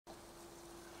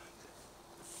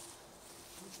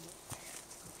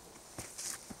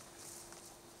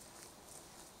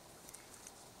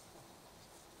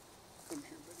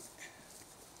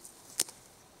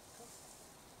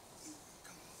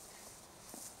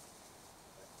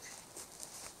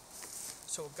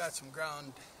So we've got some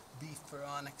ground beef for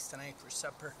Onyx tonight for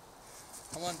supper.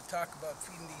 I wanted to talk about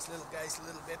feeding these little guys a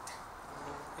little bit.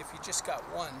 If you just got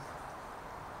one,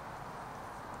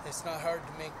 it's not hard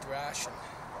to make the ration.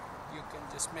 You can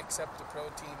just mix up the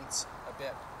proteins a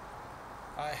bit.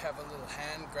 I have a little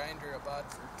hand grinder I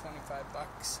bought for 25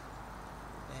 bucks,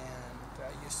 and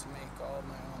I used to make all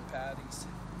my own patties.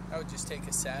 I would just take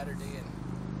a Saturday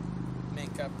and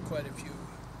make up quite a few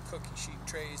cookie sheet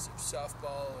trays of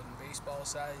softball and baseball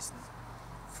size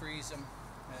and freeze them,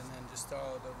 and then just throw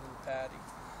out a little patty.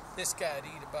 This guy'd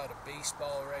eat about a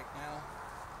baseball right now,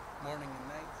 morning and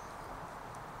night,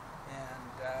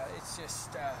 and it's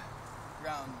just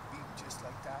ground beef just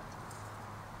like that.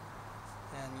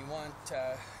 And you want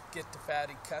to get the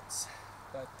fatty cuts,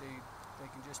 but they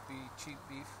can just be cheap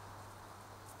beef.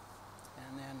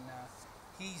 And then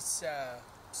he's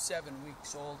 7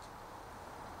 weeks old,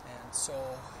 and so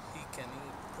he can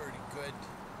eat pretty good.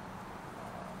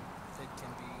 It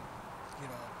can be,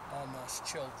 almost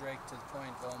chilled right to the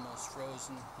point of almost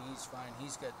frozen. He's fine.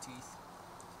 He's got teeth,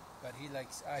 but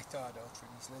I thought out for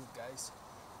these little guys.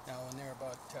 Now when they're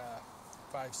about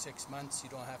 5-6 months, you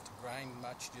don't have to grind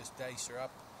much, just dice her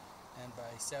up, and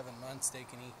by 7 months they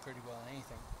can eat pretty well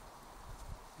anything.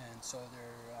 And so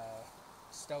they're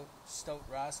stout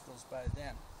rascals by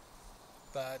then.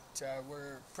 But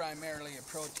we're primarily a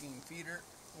protein feeder.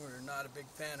 We're not a big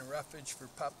fan of roughage for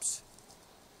pups.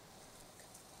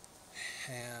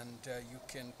 And you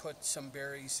can put some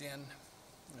berries in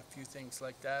and a few things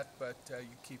like that, but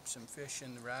you keep some fish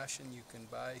in the ration. You can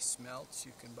buy smelts,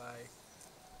 you can buy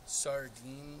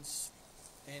sardines,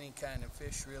 any kind of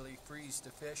fish really. Freeze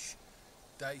the fish,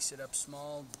 dice it up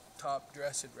small, top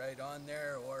dress it right on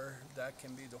there, or that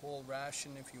can be the whole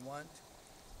ration if you want,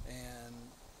 and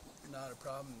not a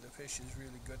problem. The fish is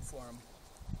really good for them.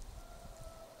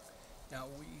 Now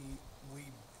we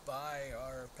buy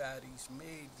our patties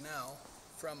made now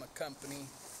from a company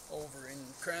over in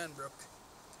Cranbrook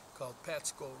called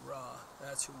Petsco Raw.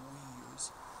 That's who we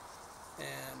use.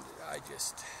 And I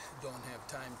just don't have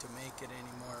time to make it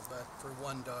anymore, but for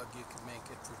one dog you can make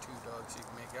it, for 2 dogs you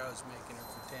can make it. I was making it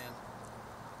for 10.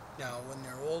 Now when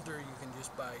they're older, you can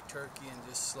just buy turkey and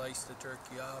just slice the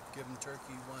turkey off, give them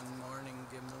turkey one morning,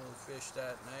 give them a little fish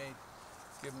that night,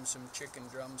 give them some chicken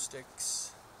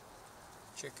drumsticks,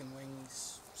 chicken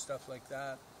wings, stuff like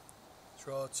that.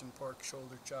 Throw out some pork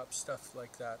shoulder chops, stuff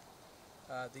like that.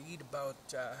 They eat about,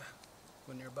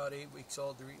 when they're about 8 weeks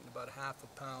old, they're eating about ½ a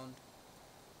pound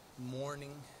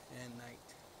morning and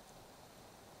night.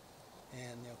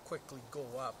 And they'll quickly go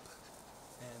up,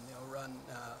 and they'll run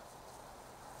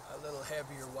a little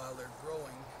heavier while they're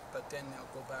growing, but then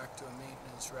they'll go back to a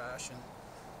maintenance ration,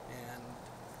 and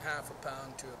 ½ a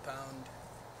pound to a pound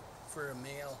for a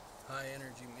male, high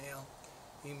energy male.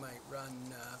 He might run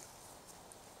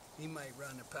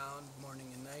a pound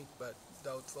morning and night, but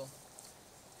doubtful.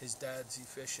 His dad's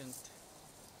efficient,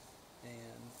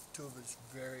 and Tuva's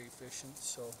very efficient,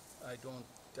 so I don't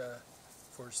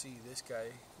foresee this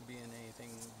guy being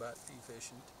anything but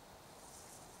efficient.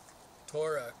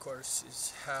 Tora, of course,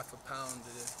 is ½ a pound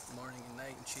morning and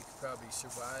night, and she could probably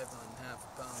survive on ½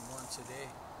 a pound once a day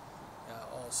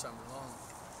all summer long.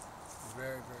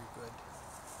 Very, very good.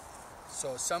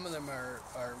 So some of them are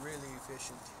really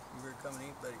efficient. You better come and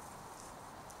eat, buddy.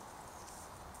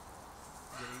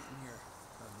 Get eating here.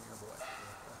 Come here, boy.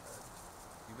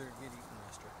 You better get eating,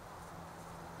 mister.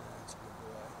 That's a good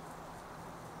boy.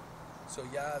 So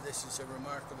yeah, this is a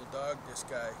remarkable dog, this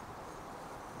guy.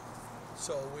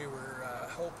 So we were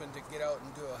hoping to get out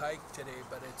and do a hike today,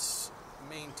 but it's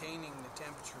maintaining the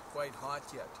temperature quite hot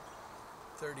yet.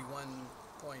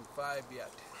 31.5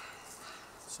 yet.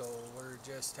 So we're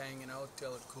just hanging out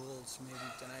till it cools. Maybe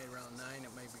tonight around 9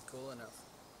 it might be cool enough.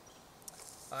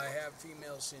 I have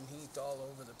females in heat all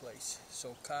over the place.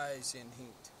 So Kai's in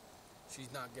heat.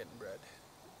 She's not getting bred.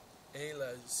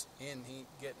 Ayla's in heat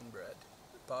getting bred.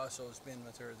 Passo's been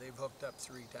with her. They've hooked up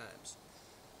 3 times.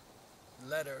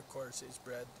 Letta, of course, is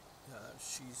bred.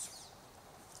 She's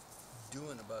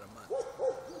doing about a month.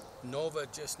 Nova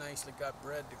just nicely got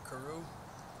bred to Karu.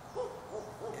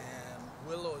 And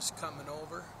Willow's coming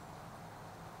over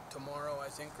tomorrow, I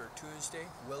think, or Tuesday.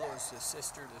 Willow's the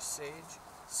sister to Sage.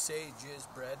 Sage is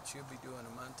bred. She'll be doing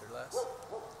a month or less.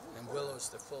 And Willow's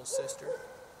the full sister.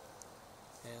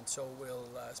 And so we'll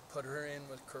put her in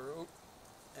with Karu.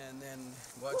 And then,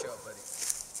 watch out, buddy.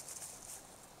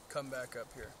 Come back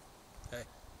up here. Hey,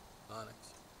 Onyx,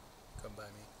 come by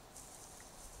me.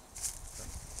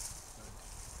 Come.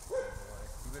 Good boy.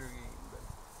 You better get eating, buddy.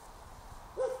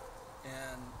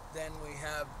 And then we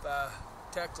have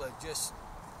Tekla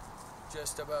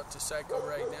just about to cycle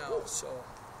right now, so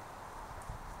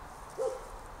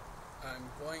I'm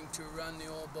going to run the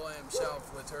old boy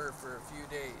himself with her for a few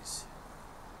days,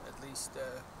 at least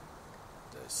the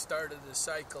start of the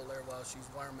cycle there while she's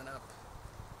warming up.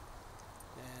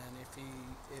 And if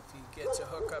he gets a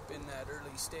hookup in that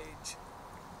early stage,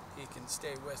 he can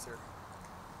stay with her.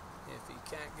 If he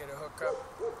can't get a hookup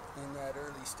in that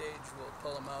early stage, we'll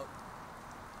pull him out.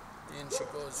 In she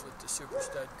goes with the super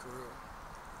stud Karu.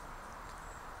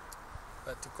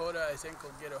 But Dakota, I think,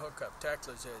 will get a hookup.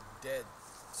 Tekla's a dead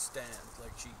stand,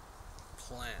 like she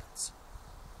plants,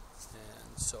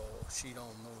 and so she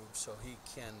don't move. So he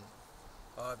can,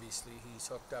 obviously, he's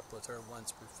hooked up with her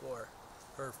once before.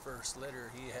 Her first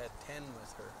litter, he had 10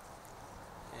 with her,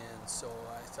 and so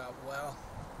I thought, well,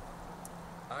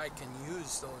 I can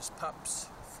use those pups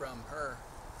from her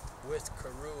with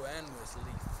Karu and with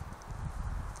Leaf.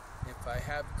 If I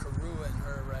have Karu in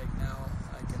her right now,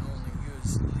 I can only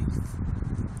use Leaf.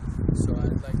 So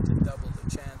I'd like to double the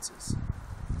chances.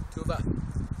 Tuva,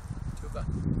 Tuva,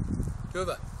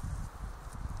 Tuva.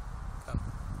 Come.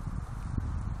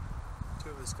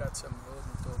 Tuva's got some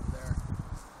rodent over there.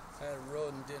 I had a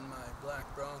rodent in my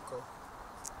black Bronco.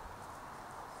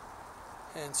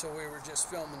 And so we were just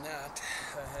filming that.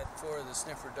 I had 4 of the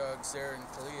sniffer dogs there in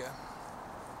Kalia.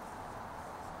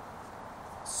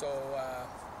 So,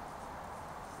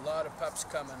 a lot of pups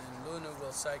coming, and Luna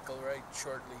will cycle right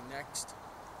shortly next.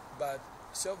 But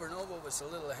Silver Nova was a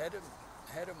little ahead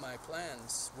of my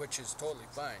plans, which is totally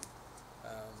fine.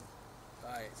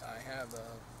 I have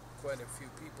quite a few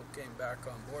people came back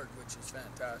on board, which is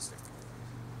fantastic.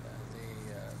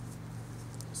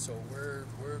 So we're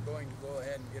going to go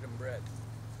ahead and get them bred.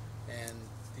 And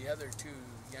the other 2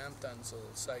 Yamtons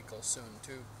will cycle soon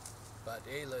too. But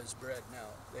Ayla's bred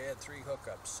now. They had 3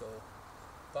 hookups, so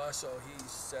Basso,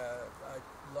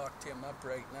 I locked him up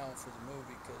right now for the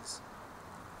movie, because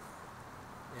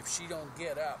if she don't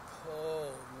get up,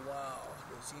 oh wow,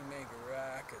 does he make a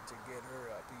racket to get her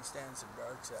up. He stands and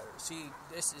barks at her. See,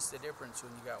 this is the difference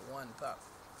when you got 1 pup.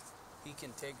 He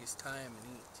can take his time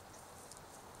and eat.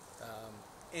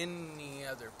 Any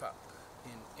other pup,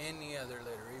 in any other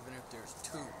litter, even if there's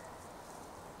 2,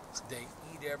 they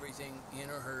eat everything in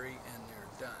a hurry and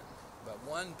they're done. But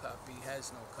 1 pup, he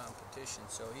has no competition,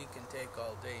 so he can take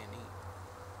all day and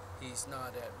eat. He's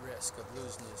not at risk of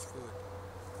losing his food.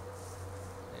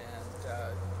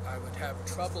 And I would have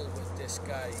trouble with this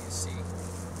guy, you see,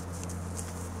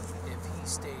 if he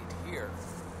stayed here,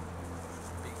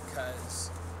 because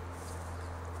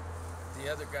the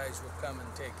other guys will come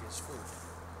and take his food.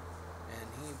 And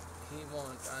he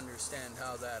won't understand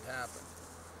how that happened,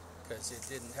 because it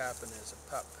didn't happen as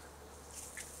a pup.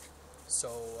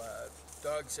 So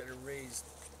dogs that are raised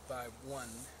by 1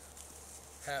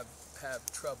 have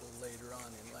trouble later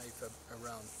on in life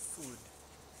around food,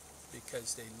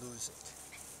 because they lose it.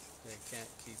 They can't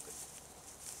keep it,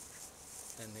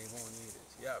 and they won't eat it.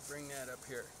 Yeah, bring that up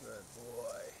here. Good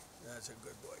boy. That's a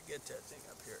good boy. Get that thing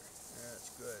up here. That's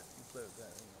good. You play with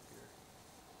that thing up here.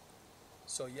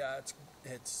 So yeah,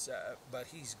 it's but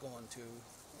he's going to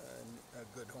a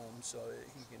good home, so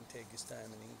he can take his time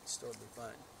and eat. It's totally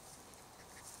fine.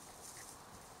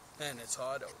 And it's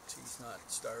hot out. He's not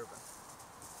starving.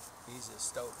 He's a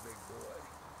stout big boy.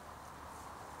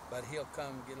 But he'll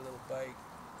come, get a little bite,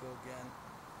 go again.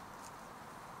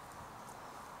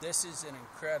 This is an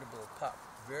incredible pup.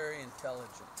 Very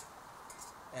intelligent.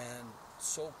 And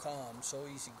so calm, so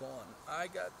easygoing. I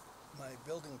got my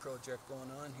building project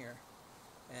going on here,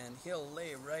 and he'll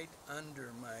lay right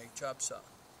under my chop saw.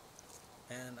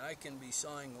 And I can be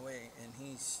sawing away, and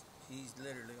he's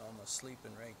literally almost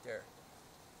sleeping right there.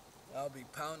 I'll be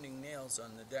pounding nails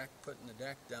on the deck, putting the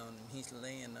deck down, and he's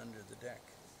laying under the deck.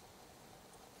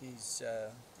 He's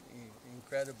an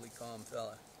incredibly calm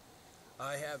fella.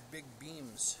 I have big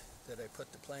beams that I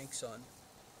put the planks on,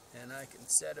 and I can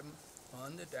set him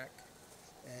on the deck,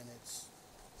 and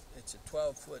it's a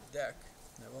 12-foot deck,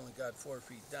 and I've only got 4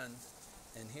 feet done,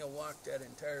 and he'll walk that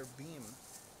entire beam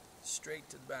straight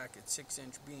to the back. It's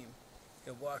 6-inch beam.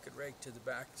 He'll walk it right to the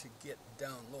back to get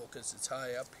down low, because it's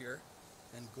high up here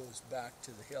and goes back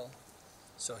to the hill.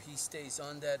 So he stays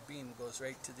on that beam, goes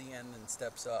right to the end and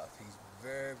steps off. He's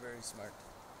very, very smart,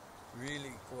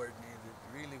 really coordinated,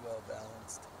 really well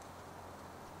balanced,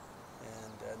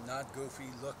 and not goofy.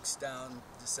 Looks down,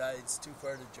 decides too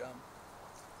far to jump,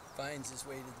 finds his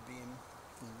way to the beam.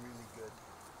 Really good.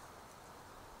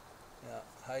 Yeah,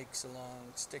 hikes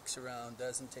along, sticks around,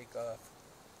 doesn't take off.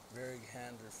 Very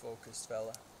handler focused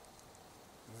fella.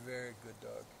 Very good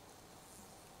dog.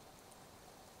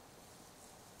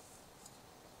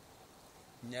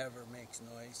 Never makes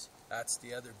noise. That's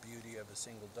the other beauty of a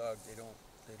single dog. They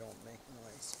don't make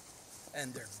noise.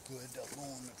 And they're good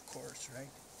alone, of course,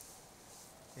 right?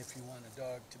 If you want a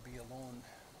dog to be alone,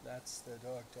 that's the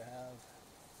dog to have.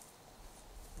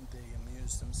 They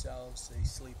amuse themselves, they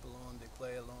sleep alone, they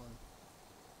play alone.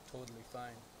 Totally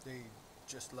fine. They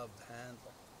just love the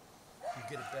handler. You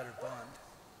get a better bond.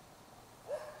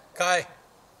 Kai,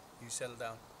 you settle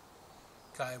down.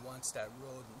 Kai wants that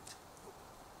rodent.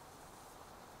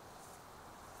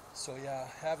 So yeah,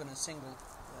 having a single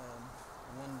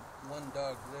one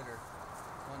dog litter,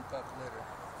 one pup litter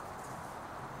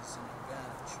is an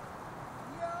advantage.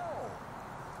 Yo!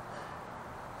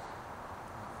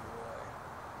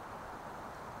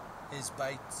 Boy. His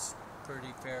bite's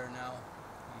pretty fair now.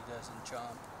 He doesn't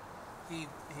chomp. He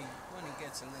when he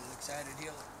gets a little excited,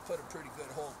 he'll put a pretty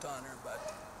good hold on her, but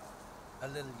a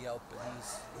little yelp and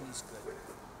he's good.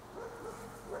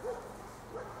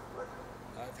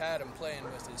 I've had him playing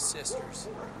with his sisters.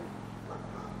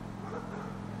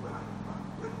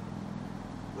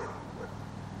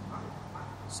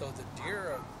 So the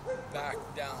deer are back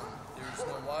down. There's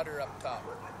no water up top.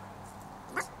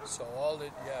 So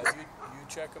you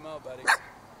check him out, buddy.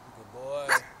 Good boy.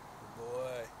 Good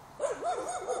boy. Good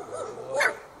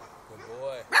boy. Good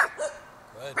boy.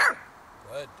 Good.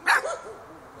 Good.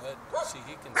 Good. See,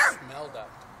 he can smell that.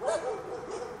 Good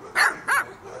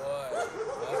boy.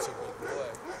 That's a good boy.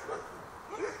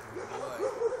 Good boy.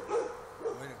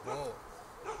 Way to go.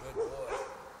 Good boy.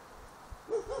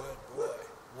 Good boy.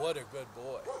 What a good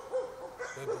boy.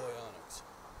 Good boy, Onyx.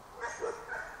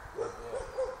 Good boy.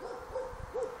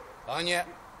 Anya,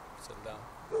 sit down.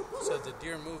 So the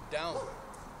deer moved down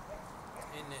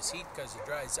in this heat because it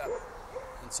dries up.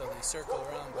 And so they circle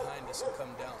around behind us and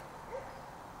come down.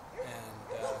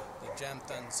 And the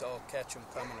jamthans all catch him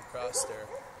coming across there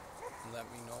and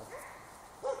let me know.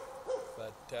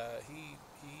 But he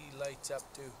lights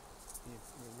up too.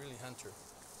 He's really hunter.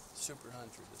 Super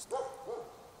hunter this time.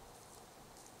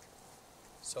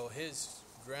 So his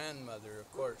grandmother,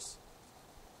 of course,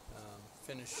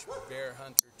 Finnish bear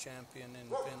hunter champion in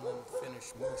Finland,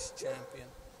 Finnish moose champion,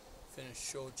 Finnish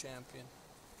show champion,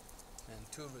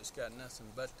 and Tuva's got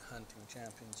nothing but hunting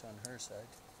champions on her side.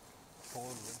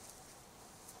 Totally.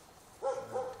 Good.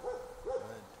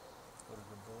 Good. What a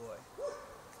good boy.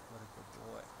 What a good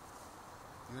boy.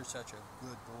 You're such a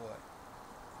good boy.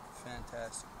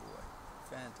 Fantastic boy.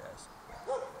 Fantastic.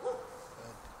 Good.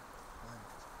 Good.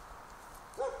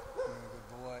 You're a good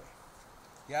boy.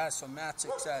 Yeah, so Matt's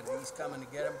excited. He's coming to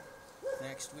get him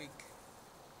next week,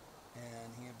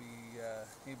 and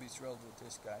he'll be thrilled with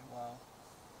this guy. Wow,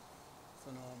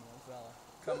 phenomenal fella.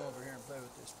 Come over here and play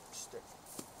with this stick.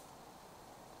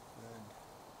 Good.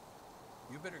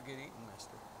 You better get eating,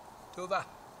 mister. Tuva,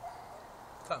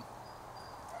 come.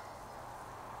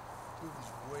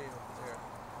 Tuva's way over there.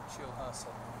 She'll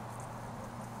hustle.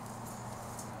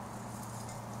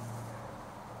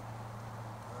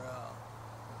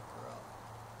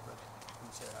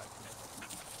 Say hi to me.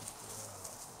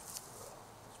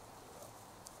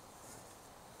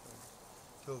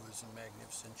 Tuva's in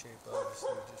magnificent shape,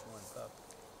 obviously, just one pup.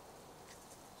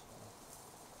 So,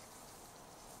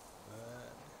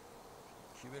 good.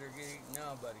 You better get eating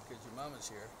now, buddy, because your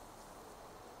mama's here.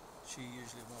 She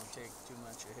usually won't take too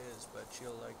much of his, but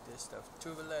she'll like this stuff.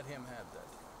 Tuva, let him have that.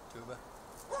 Tuva.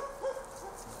 No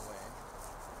way.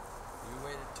 You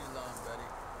waited too long, buddy.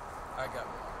 I got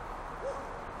more.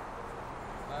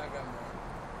 I got more.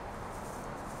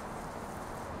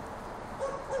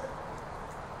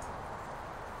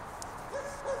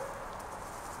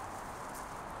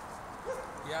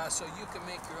 Yeah, so you can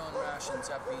make your own rations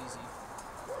up easy.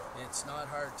 It's not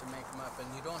hard to make them up,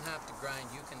 and you don't have to grind.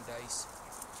 You can dice.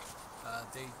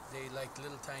 They like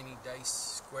little tiny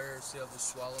dice squares. They'll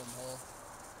just swallow them whole.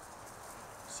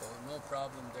 So no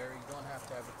problem there. You don't have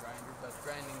to have a grinder, but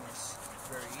grinding is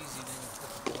very easy. Then you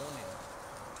put the bone in.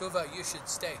 Tuva, you should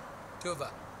stay. Tuva,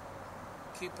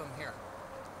 keep him here.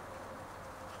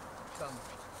 Come,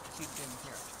 keep him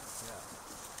here. Yeah,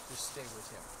 just stay with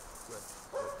him. Good.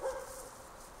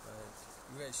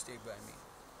 You guys stay by me.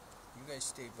 You guys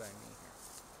stay by me here.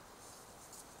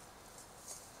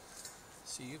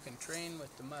 See, you can train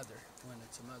with the mother when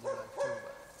it's a mother like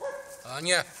Tuva.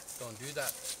 Anya, don't do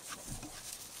that.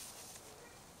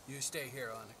 You stay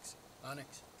here, Onyx.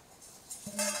 Onyx,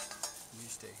 you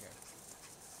stay here.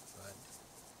 Good.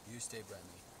 You stay by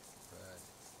me. Good.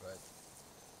 Good.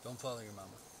 Don't follow your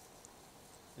mama.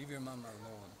 Leave your mama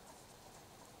alone.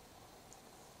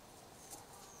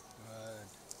 Good.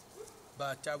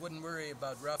 But I wouldn't worry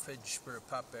about roughage for a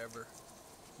pup ever.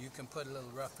 You can put a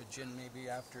little roughage in maybe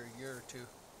after a year or two.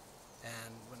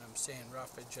 And when I'm saying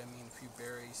roughage, I mean a few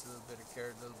berries, a little bit of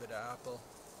carrot, a little bit of apple.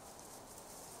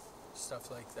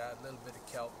 stuff like that, a little bit of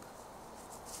kelp,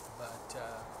 but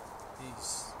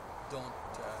these don't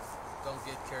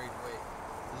get carried away.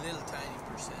 Little tiny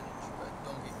percentage, but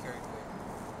don't get carried away.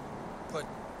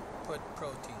 Put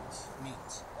proteins,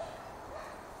 meats,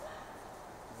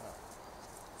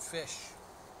 fish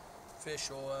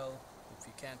oil. If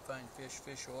you can't find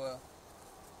fish oil.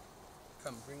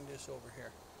 Come, bring this over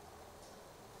here.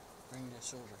 Bring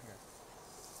this over here.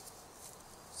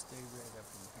 Stay right up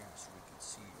in here so we can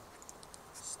see you.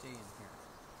 Stay in here.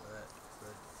 Good,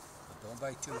 good. But don't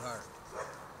bite too hard. Good,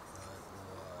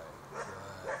 good.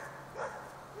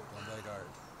 Don't bite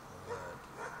hard. Good.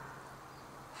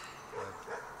 Good,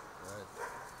 good,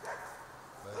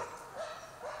 good.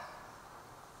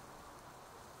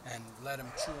 And let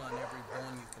them chew on every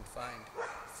bone you can find.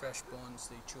 Fresh bones,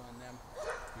 they chew on them.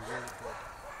 You're really good.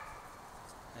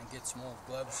 And get some old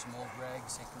gloves, some old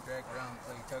rags they can drag around and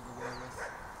play tug of war with.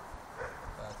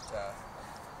 But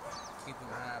keep them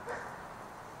happy.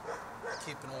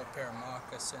 Keep an old pair of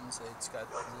moccasins. It's got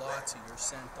lots of your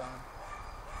scent on.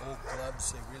 Old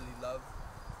gloves they really love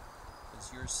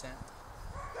is your scent.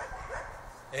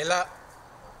 Ela!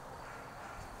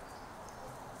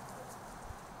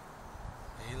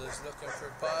 Ela's looking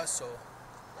for Paso.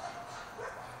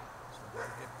 So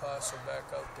better get Paso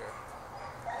back out there.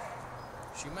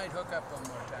 She might hook up one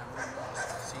more time, who knows?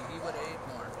 See, he would have ate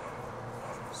more.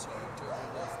 So he took a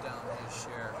wolf down his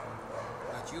share.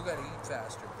 But you gotta eat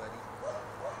faster, buddy.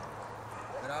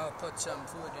 But I'll put some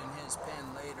food in his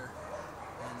pen later,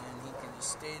 and then he can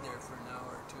just stay there for an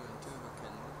hour or two, and Tuva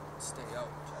can stay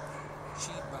out.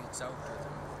 She bunks out with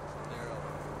him. They're out.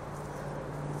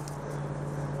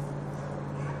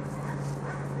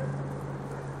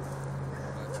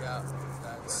 But yeah,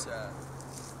 that's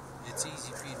it's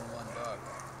easy feeding one dog.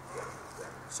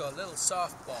 So a little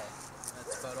softball,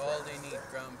 that's about all they need,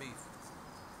 ground beef.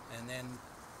 And then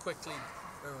quickly,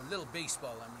 or a little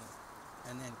baseball I mean,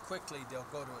 and then quickly they'll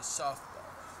go to a softball.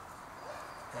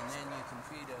 And then you can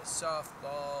feed a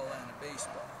softball and a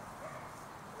baseball.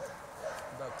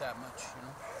 About that much, you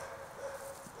know.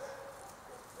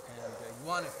 And you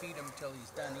want to feed him till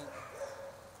he's done eating.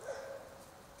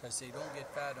 Because they don't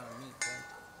get fat on meat, right?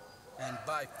 And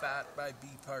buy fat, buy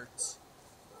beef hearts,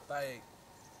 buy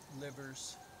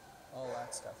livers, all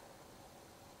that stuff.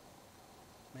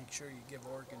 Make sure you give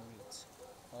organ meats,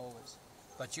 always.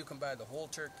 But you can buy the whole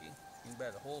turkey, you can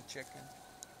buy the whole chicken,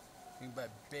 you can buy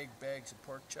big bags of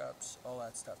pork chops, all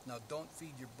that stuff. Now don't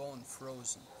feed your bone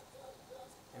frozen.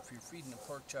 If you're feeding a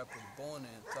pork chop with a bone in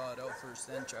it, thaw it out first,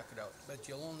 then chuck it out. But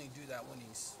you'll only do that when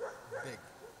he's big.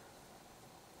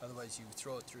 Otherwise you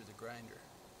throw it through the grinder.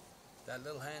 That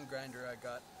little hand grinder I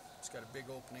got, it's got a big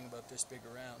opening about this big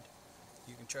around.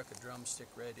 You can chuck a drumstick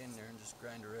right in there and just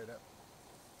grind it right up.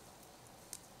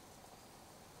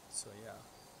 So yeah.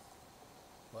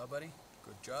 Well, buddy,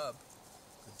 good job.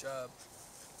 Good job.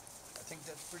 I think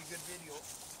that's a pretty good video.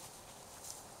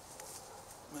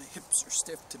 My hips are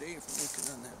stiff today from working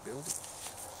on that building.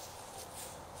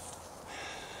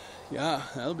 Yeah,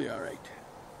 that'll be alright.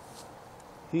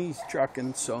 He's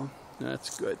trucking, so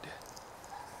that's good.